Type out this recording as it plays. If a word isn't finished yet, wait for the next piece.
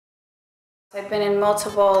I've been in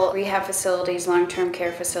multiple rehab facilities, long-term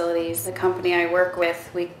care facilities. The company I work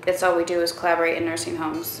with, that's all we do is collaborate in nursing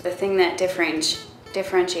homes. The thing that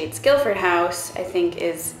differentiates Guilford House, I think,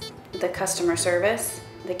 is the customer service,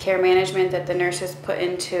 the care management that the nurses put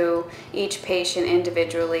into each patient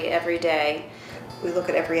individually every day. We look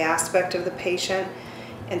at every aspect of the patient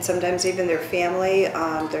and sometimes even their family,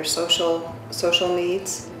 their social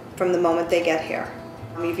needs from the moment they get here.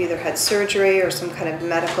 You've either had surgery or some kind of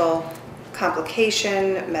medical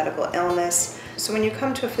complication, medical illness. So when you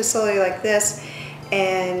come to a facility like this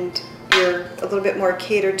and you're a little bit more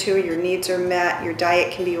catered to, your needs are met, your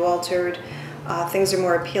diet can be altered, things are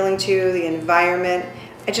more appealing to you, the environment,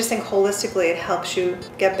 I just think holistically it helps you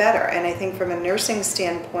get better. And I think from a nursing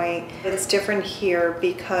standpoint, it's different here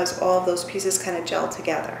because all of those pieces kind of gel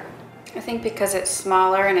together. I think because it's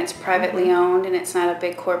smaller and it's privately owned and it's not a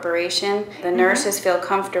big corporation, the nurses feel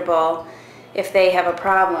comfortable if they have a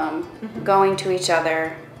problem going to each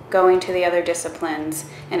other, going to the other disciplines,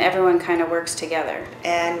 and everyone kind of works together.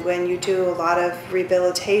 And when you do a lot of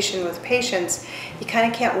rehabilitation with patients, you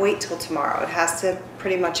kind of can't wait till tomorrow. It has to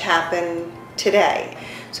pretty much happen today.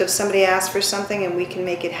 So if somebody asks for something and we can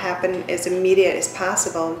make it happen as immediate as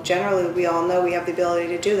possible, generally we all know we have the ability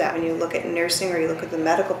to do that. When you look at nursing or you look at the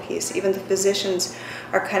medical piece, even the physicians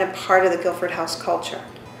are kind of part of the Guilford House culture,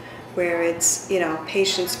 where it's,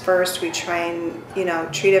 patients first. We try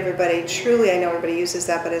and, treat everybody truly. I know everybody uses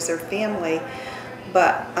that, but as their family.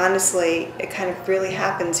 But honestly, it kind of really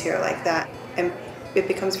happens here like that, and it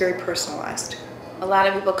becomes very personalized. A lot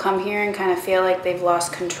of people come here and kind of feel like they've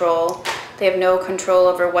lost control. They have no control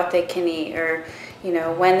over what they can eat, or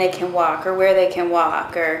when they can walk, or where they can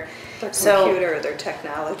walk, or their computer, their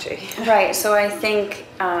technology. Right. So I think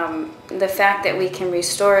the fact that we can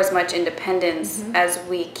restore as much independence as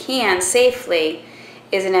we can safely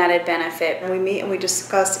is an added benefit. And we meet and we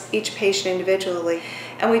discuss each patient individually,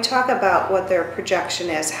 and we talk about what their projection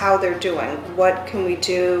is, how they're doing, what can we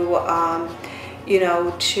do,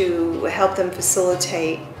 to help them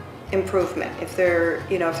facilitate improvement. If they're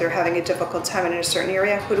having a difficult time in a certain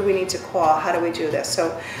area, who do we need to call? How do we do this?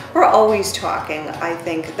 So we're always talking. I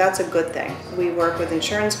think that's a good thing. We work with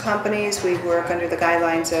insurance companies. We work under the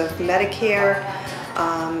guidelines of Medicare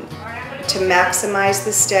to maximize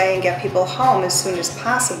the stay and get people home as soon as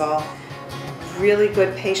possible. Really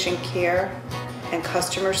good patient care and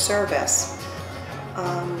customer service.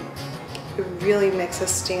 It really makes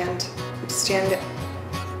us stand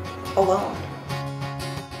alone.